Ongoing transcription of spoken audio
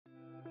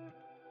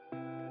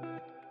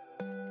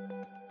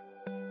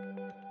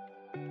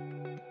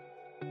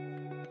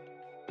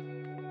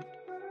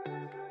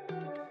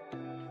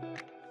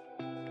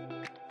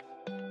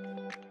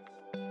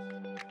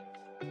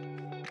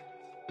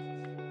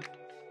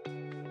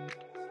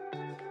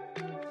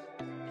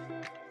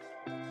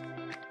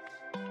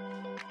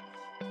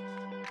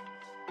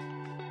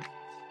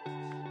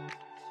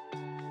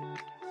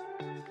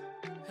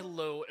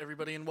Hello,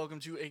 everybody, and welcome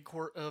to A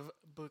Quart of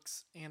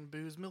Books and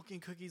Booze, Milk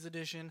and Cookies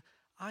edition.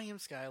 I am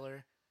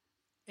Skylar,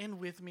 and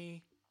with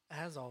me,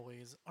 as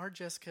always, are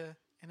Jessica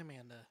and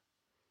Amanda.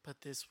 But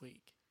this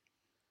week,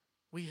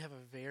 we have a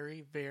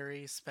very,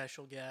 very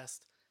special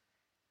guest.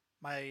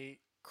 My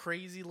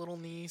crazy little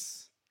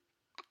niece.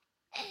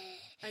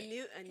 A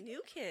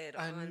new kid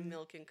on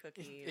Milk and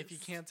Cookies. If you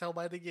can't tell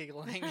by the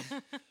giggling.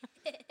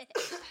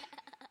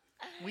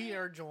 We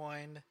are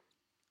joined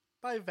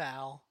by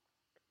Val.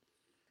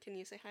 Can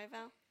you say hi,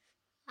 Val?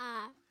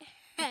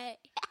 Hey.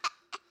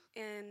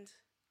 And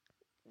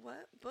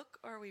what book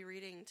are we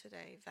reading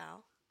today,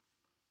 Val?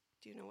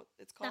 Do you know what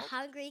it's The called?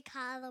 Hungry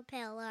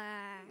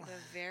Caterpillar.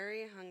 The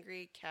Very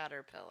Hungry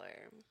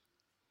Caterpillar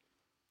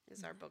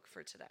is our book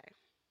for today.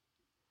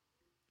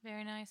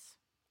 Very nice.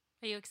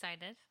 Are you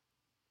excited?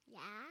 Yeah?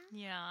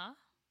 Yeah.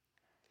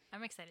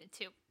 I'm excited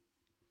too.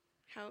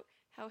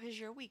 How has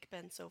your week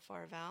been so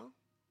far, Val?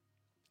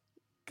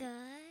 Good.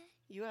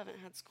 You haven't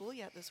had school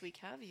yet this week,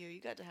 have you?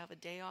 You got to have a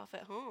day off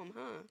at home,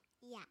 huh?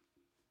 Yeah.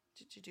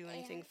 Did you do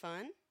anything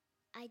fun?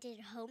 I did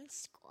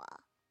homeschool.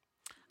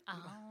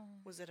 Oh,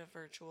 Was it a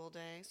virtual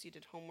day, so you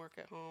did homework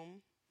at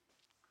home?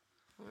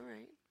 All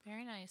right.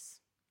 very nice.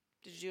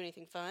 Did you do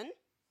anything fun?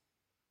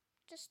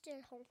 Just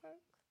did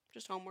homework.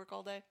 Just homework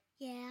all day?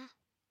 Yeah.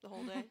 The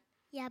whole day?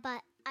 Yeah,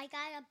 but I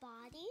got a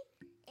body,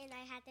 and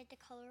I had to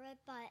decolor it,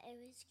 but it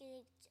was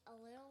getting a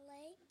little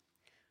late,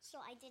 so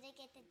I didn't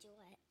get to do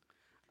it.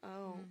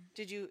 Oh,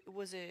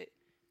 was it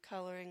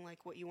coloring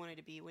like what you wanted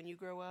to be when you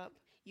grow up?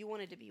 You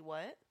wanted to be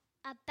what?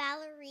 A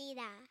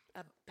ballerina.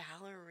 A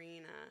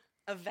ballerina.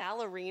 A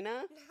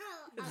Valerina?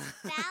 No, a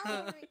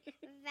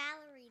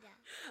ballerina.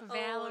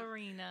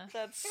 Ballerina.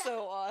 That's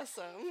so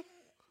awesome.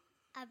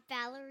 A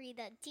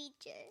ballerina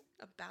teacher.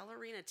 A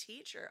ballerina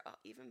teacher. Oh,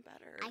 even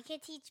better. I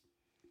can teach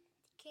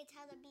kids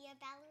how to be a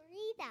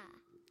ballerina.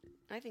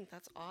 I think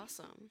that's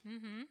awesome.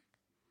 Mm-hmm.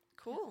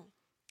 Cool.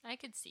 I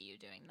could see you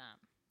doing that.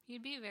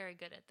 You'd be very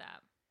good at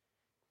that.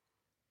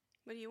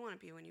 What do you want to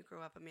be when you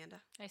grow up, Amanda?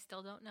 I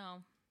still don't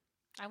know.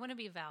 I want to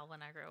be Val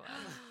when I grow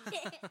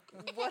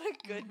up. What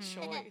a good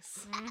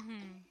choice.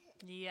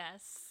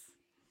 Yes.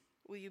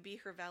 Will you be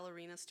her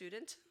ballerina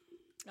student?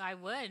 I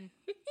would.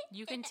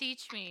 You can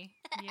teach me.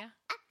 Yeah.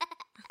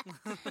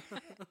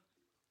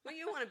 What do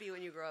you want to be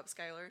when you grow up,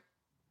 Skylar?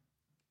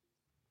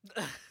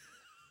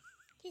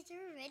 He's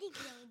already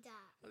grown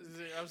up.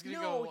 I was going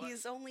to No, go...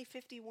 he's only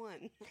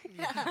 51.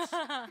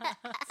 I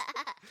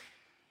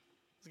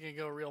was going to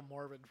go real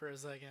morbid for a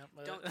second.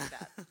 But, Don't do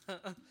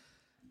that.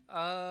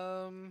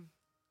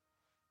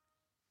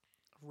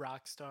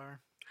 rock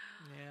star.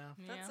 Yeah.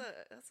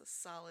 That's a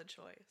solid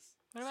choice.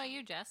 What about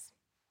you, Jess?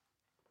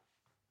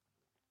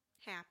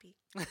 Happy.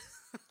 Aww.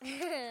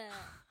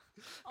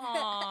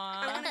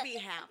 I want to be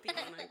happy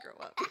when I grow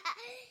up.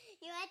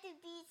 You have to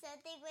be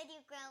something when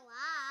you grow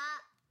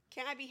up.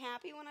 Can I be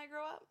happy when I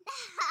grow up?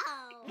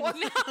 No. What?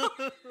 You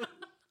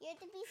have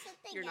to be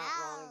something You're else.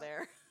 not wrong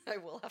there. I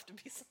will have to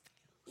be something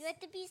else. You have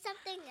to be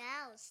something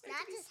else,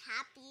 not just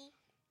happy.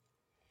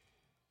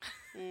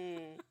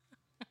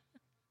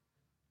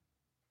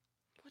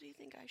 What do you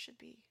think I should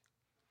be?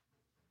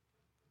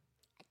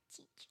 A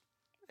teacher.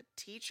 A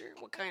teacher?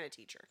 What kind of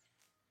teacher?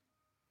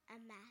 A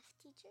math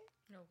teacher?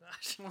 Oh,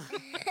 gosh.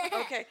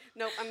 Okay,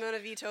 nope, I'm going to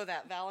veto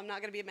that, Val. I'm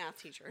not going to be a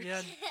math teacher.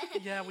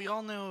 Yeah, we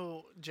all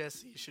know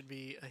Jessie should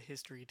be a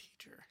history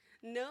teacher.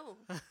 No,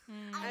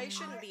 I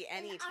shouldn't be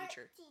any teacher.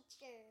 Art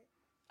teacher.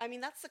 I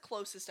mean, that's the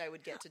closest I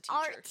would get to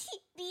teacher.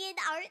 Be an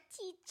art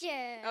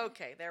teacher.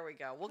 Okay, there we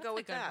go. We'll go a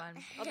with good that.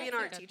 one. I'll be an That's a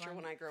art good teacher one.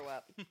 when I grow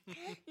up.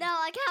 No,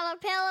 a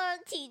caterpillar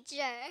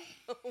teacher.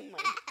 Oh my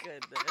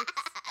goodness.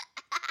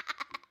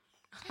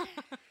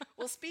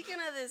 Well, speaking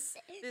of this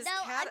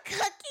A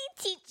cookie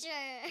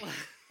teacher.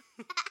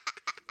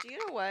 do you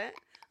know what?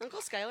 Uncle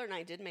Skylar and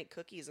I did make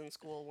cookies in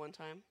school one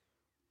time.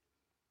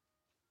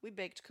 We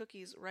baked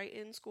cookies right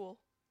in school.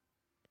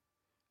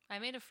 I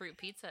made a fruit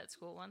pizza at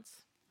school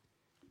once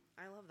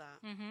I love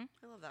that. Mm-hmm.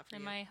 I love that for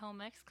in you. my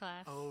home ec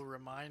class. Oh,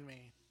 remind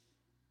me.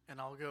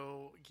 And I'll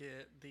go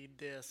get the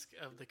disc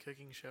of the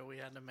cooking show we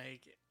had to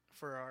make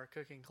for our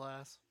cooking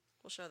class.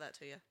 We'll show that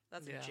to you.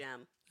 That's Yeah. a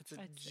gem. It's a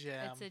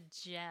gem. It's a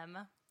gem.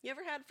 You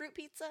ever had fruit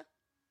pizza?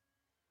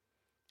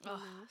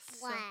 Oh,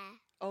 Wow.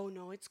 Oh,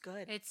 no, it's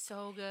good. it's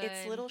so good.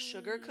 It's little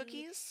sugar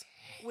cookies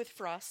with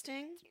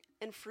frosting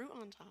and fruit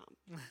on top.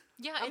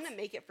 Yeah, I'm it's, going to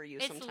make it for you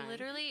it's sometime.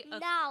 literally a,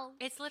 No.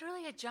 It's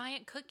literally a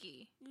giant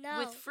cookie No.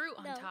 with fruit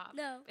on No. top.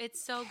 No.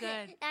 It's so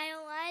good. I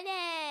don't want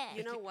it.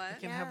 You know It what?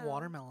 can have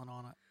watermelon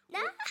on it.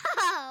 No.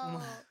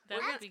 That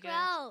would That's be good.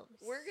 gross.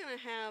 We're going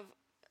to have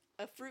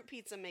a fruit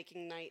pizza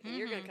making night, and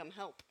you're going to come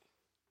help.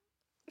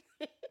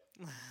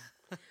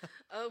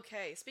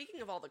 Okay,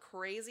 speaking of all the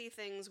crazy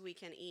things we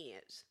can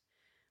eat,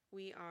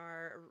 we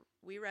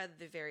read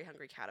The Very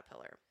Hungry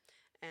Caterpillar.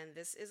 And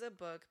this is a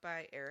book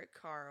by Eric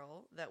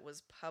Carle that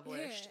was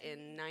published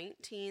in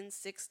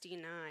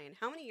 1969.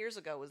 How many years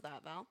ago was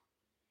that, Val?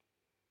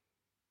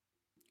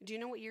 Do you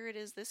know what year it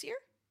is this year?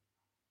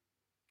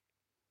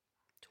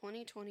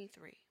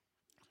 2023.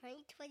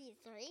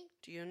 2023?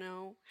 Do you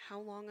know how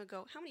long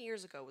ago, how many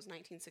years ago was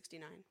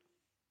 1969?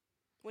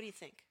 What do you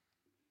think?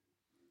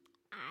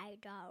 I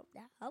don't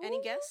know.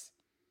 Any guess?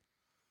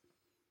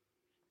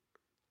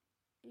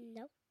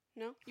 Nope.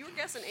 No? You were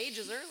guessing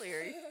ages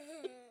earlier.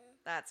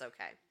 That's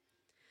okay.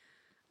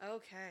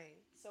 Okay,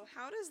 so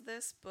how does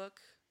this book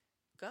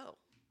go?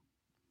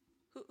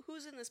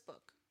 Who's in this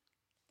book?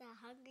 The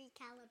Hungry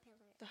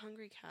Caterpillar. The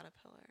Hungry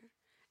Caterpillar.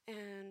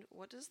 And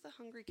what does the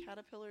Hungry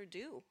Caterpillar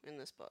do in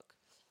this book?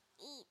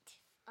 Eat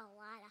a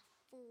lot of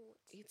food.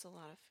 Eats a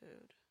lot of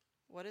food.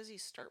 What does he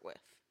start with?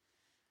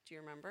 Do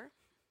you remember?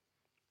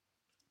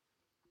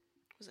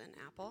 Was it an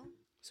apple?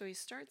 So he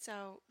starts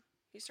out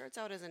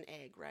as an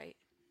egg, right?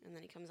 And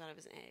then he comes out of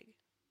his egg.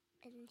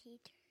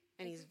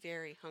 And he's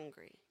very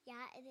hungry. Yeah,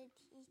 and then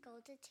he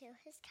goes into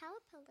his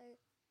caterpillar.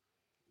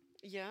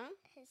 Yeah?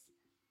 His,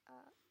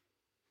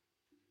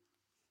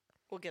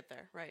 We'll get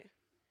there, right?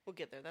 We'll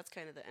get there. That's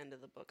kind of the end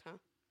of the book, huh?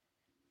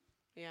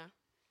 Yeah.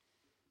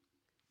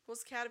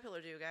 What's the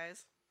caterpillar do,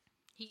 guys?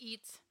 He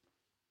eats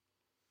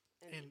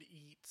And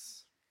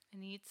eats.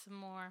 and eats some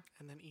more,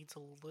 And then eats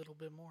a little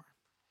bit more.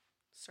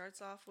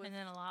 Starts off with and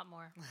then a lot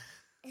more.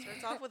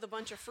 a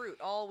bunch of fruit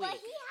all week. but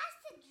he has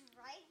to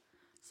drink.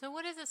 So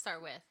what does it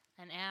start with?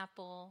 An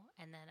apple,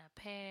 and then a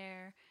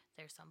pear.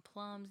 There's some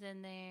plums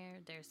in there.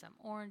 There's some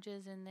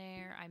oranges in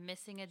there. I'm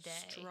missing a day.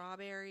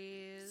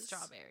 Strawberries.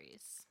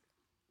 Strawberries.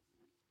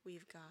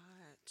 We've got...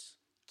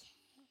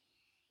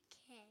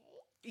 Okay.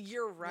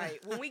 You're right.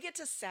 When we get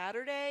to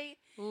Saturday,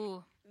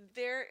 Ooh.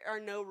 there are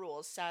no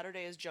rules.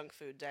 Saturday is junk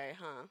food day,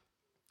 huh?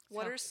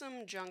 What So- are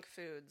some junk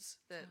foods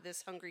that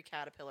this hungry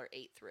caterpillar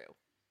ate through?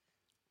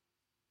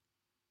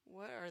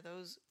 What are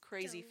those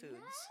crazy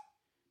foods?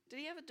 Did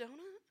he have a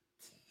donut?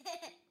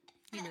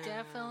 He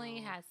definitely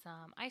has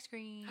some ice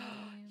cream.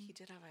 He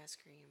did have ice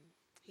cream.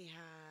 He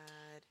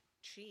had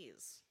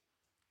cheese.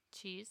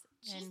 Cheese.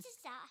 Cheese And, is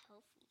not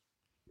healthy.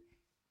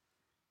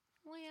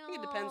 well,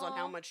 It depends on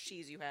how much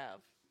cheese you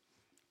have.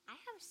 I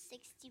have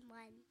 61.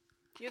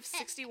 You have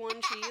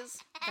 61 cheese?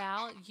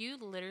 Val, you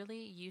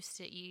literally used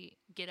to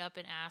get up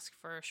and ask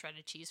for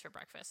shredded cheese for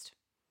breakfast.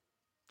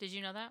 Did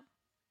you know that?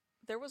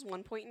 There was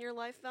one point in your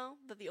life, Val,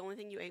 that the only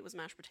thing you ate was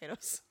mashed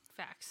potatoes.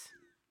 Facts.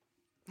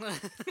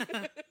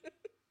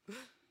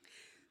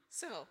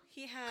 So,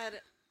 he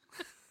had...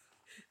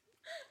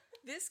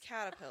 This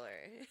caterpillar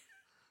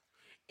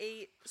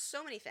ate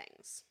so many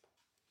things.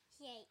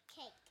 He ate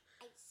cake,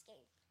 ice cream,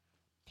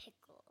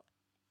 pickle,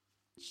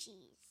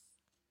 cheese,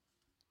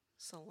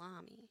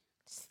 Salami,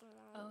 salami,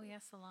 Oh, yeah,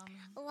 salami.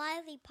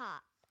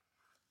 lollipop,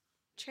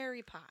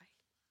 cherry pie,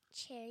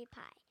 cherry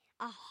pie,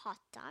 a hot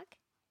dog,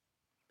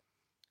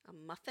 a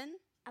muffin,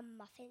 a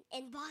muffin,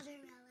 and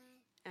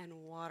watermelon. and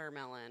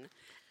watermelon.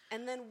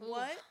 And then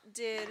what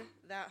did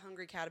that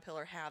hungry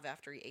caterpillar have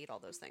after he ate all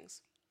those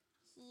things?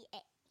 He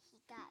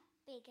got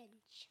big and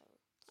chunky.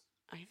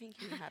 I think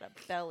he had a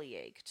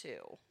bellyache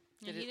too.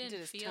 Yeah, Did, he it, didn't did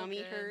his feel tummy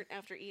good. hurt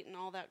after eating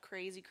all that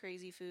crazy,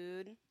 crazy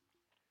food?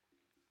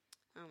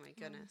 Oh my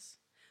goodness.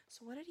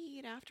 So what did he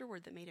eat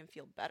afterward that made him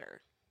feel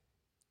better?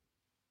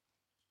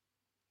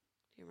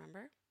 Do you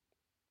remember?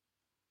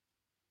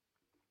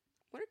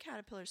 What are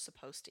caterpillars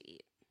supposed to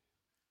eat?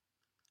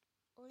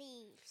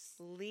 Leaves.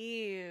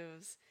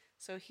 Leaves.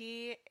 So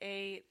he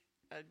ate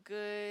a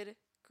good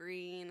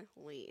green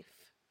leaf.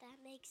 That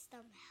makes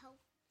them healthy.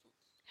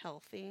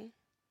 Healthy.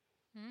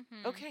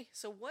 Mm-hmm. Okay,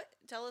 so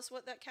tell us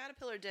what that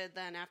caterpillar did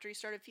then after he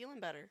started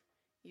feeling better.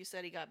 You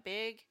said he got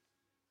big,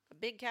 a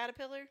big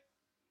caterpillar,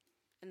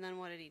 and then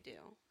what did he do?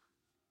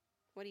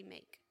 What did he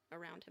make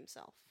around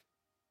himself?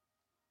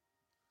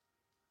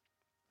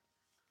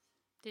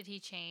 Did he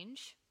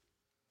change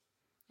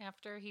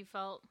after he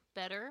felt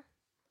better?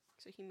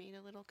 So he made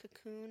a little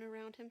cocoon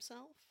around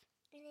himself.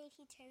 And then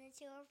he turned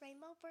into a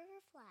rainbow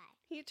butterfly.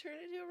 He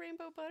turned into a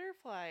rainbow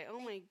butterfly. Oh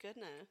my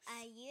goodness.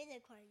 A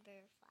unicorn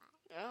butterfly.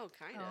 Oh,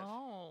 kind of.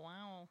 Oh,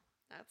 wow.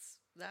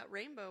 That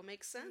rainbow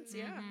makes sense,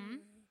 yeah. Mm-hmm.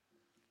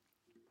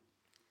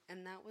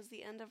 And that was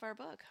the end of our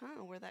book,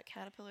 huh? Where that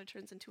caterpillar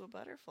turns into a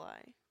butterfly.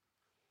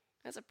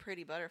 That's a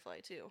pretty butterfly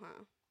too,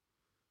 huh?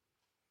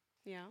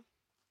 Yeah.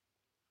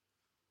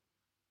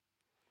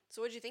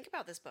 So what'd you think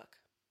about this book?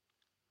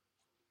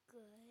 Good.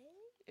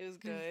 It was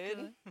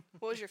good.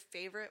 What was your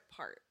favorite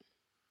part?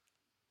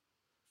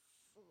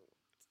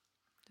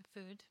 The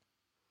food.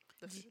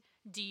 The food.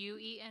 Do you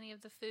eat any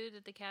of the food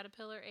that the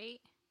caterpillar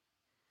ate?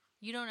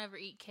 You don't ever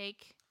eat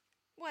cake.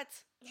 What?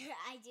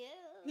 I do.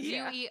 Do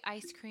Yeah. you eat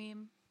ice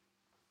cream?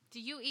 Do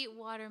you eat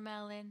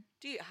watermelon?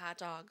 Do you eat hot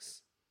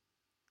dogs?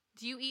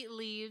 Do you eat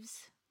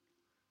leaves?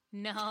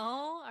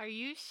 No? Are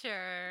you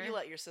sure? You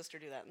let your sister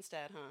do that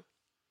instead, huh?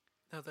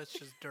 No, that's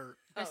just dirt.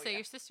 Oh, Oh, so yeah.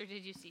 your sister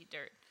did you eat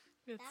dirt?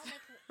 That'll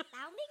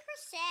make her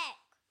sick.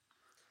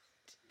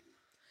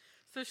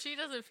 So she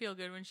doesn't feel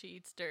good when she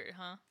eats dirt,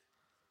 huh?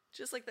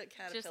 Just like that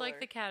caterpillar. Just like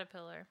the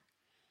caterpillar.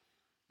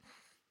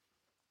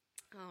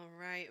 All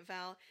right,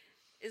 Val.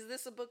 Is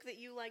this a book that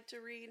you like to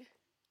read?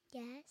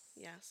 Yes.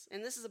 Yes.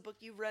 And this is a book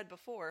you've read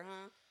before,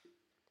 huh?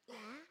 Yeah.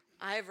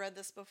 I've read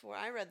this before.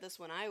 I read this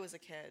when I was a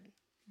kid.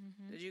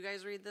 Mm-hmm. Did you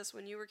guys read this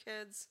when you were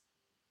kids?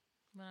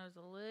 When I was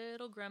a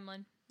little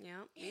gremlin.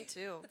 Yeah, me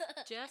too.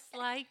 Just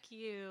like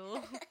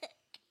you.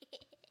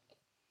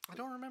 I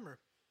don't remember.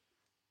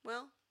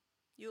 Well,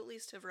 you at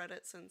least have read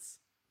it since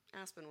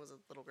Aspen was a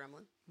little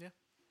gremlin. Yeah.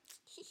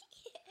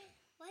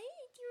 Why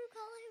did you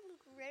call him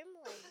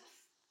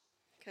gremlins?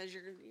 Because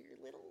you're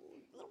little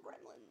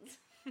gremlins.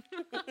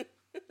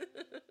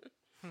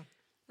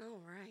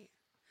 All right.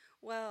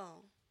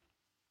 Well,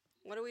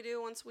 what do we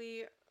do once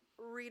we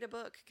read a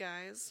book,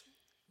 guys?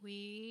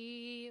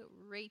 We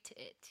rate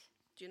it.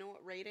 Do you know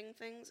what rating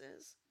things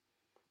is?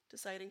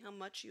 Deciding how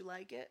much you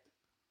like it?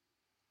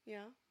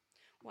 Yeah?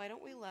 Why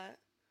don't we let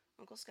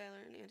Uncle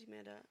Skylar and Auntie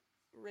Amanda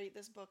rate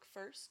this book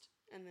first,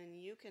 and then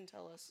you can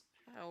tell us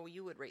how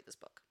you would rate this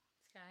book.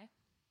 Sky?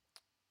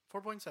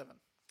 4.7.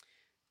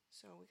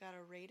 So we got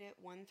to rate it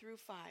 1 through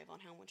 5 on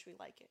how much we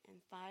like it.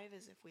 And 5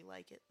 is if we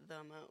like it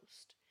the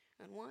most.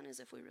 And 1 is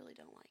if we really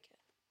don't like it.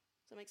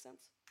 Does that make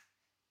sense?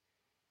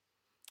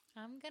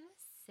 I'm going to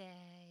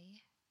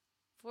say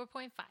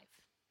 4.5.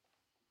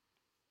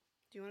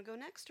 Do you want to go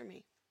next or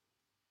me?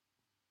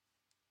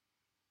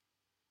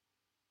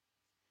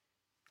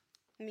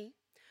 Me.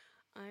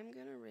 I'm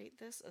going to rate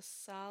this a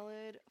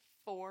solid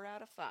 4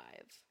 out of 5.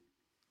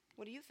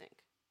 What do you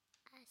think?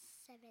 A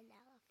 7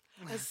 out of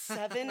A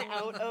 7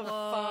 out of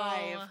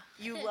Whoa. 5.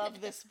 You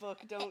love this book,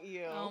 don't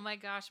you? Oh my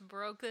gosh,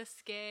 broke the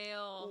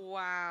scale.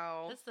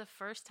 Wow. That's the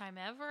first time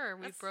ever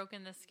we've That's-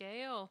 broken the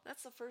scale.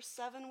 That's the first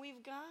 7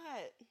 we've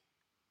got.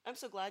 I'm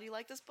so glad you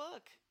like this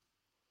book.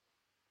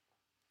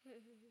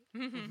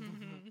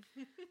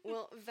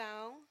 Well,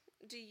 Val,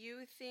 do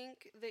you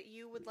think that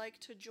you would like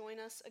to join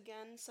us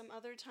again some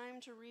other time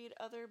to read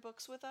other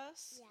books with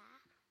us? Yeah.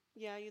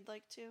 Yeah, you'd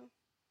like to?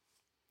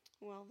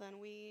 Well, then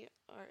we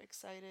are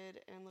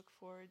excited and look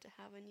forward to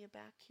having you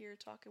back here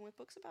talking with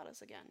books about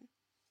us again.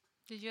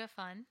 Did you have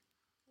fun?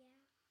 Yeah.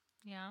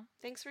 Yeah.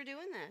 Thanks for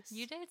doing this.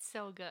 You did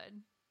so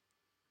good.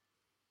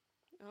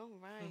 All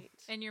right.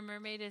 And your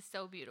mermaid is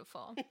so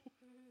beautiful.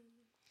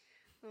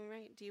 All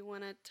right. Do you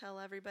want to tell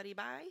everybody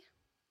bye?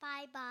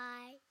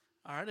 Bye-bye.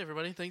 All right,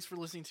 everybody. Thanks for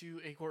listening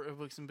to A Quart of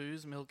Books and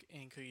Booze, Milk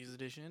and Cookies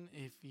Edition.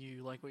 If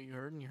you like what you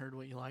heard and you heard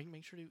what you like,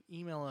 make sure to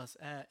email us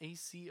at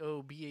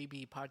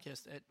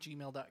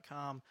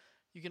acobabpodcast@gmail.com.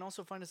 You can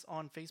also find us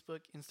on Facebook,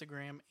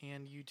 Instagram,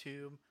 and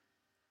YouTube.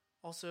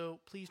 Also,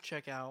 please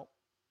check out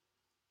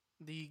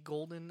the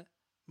Golden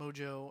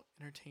Mojo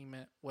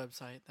Entertainment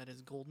website. That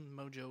is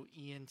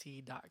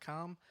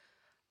goldenmojoent.com.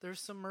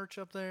 There's some merch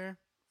up there.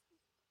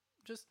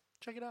 Just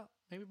check it out.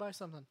 Maybe buy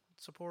something.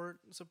 Support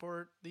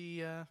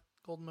the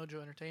Golden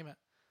Mojo Entertainment.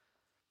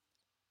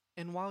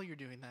 And while you're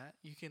doing that,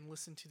 you can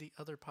listen to the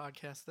other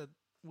podcasts that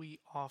we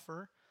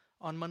offer.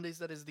 On Mondays,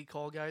 that is The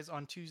Call Guys.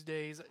 On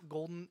Tuesdays,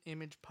 Golden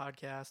Image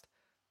Podcast.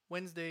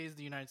 Wednesdays,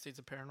 The United States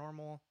of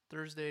Paranormal.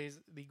 Thursdays,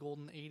 The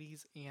Golden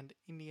 80s and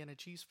Indiana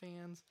Chiefs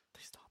Fans.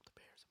 They stopped the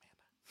Bears,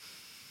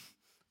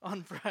 Amanda.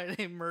 On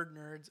Friday, Murd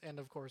Nerds, and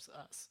of course,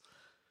 us.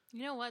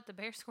 You know what? The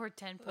Bears scored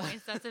 10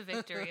 points. That's a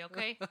victory,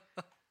 okay?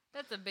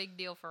 That's a big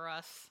deal for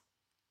us.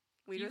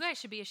 You guys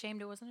should be ashamed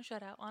it wasn't a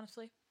shutout,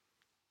 honestly.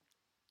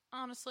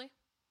 Honestly.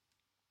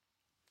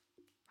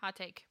 Hot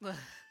take.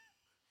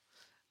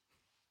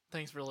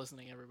 Thanks for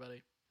listening,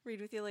 everybody.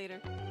 Read with you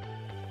later.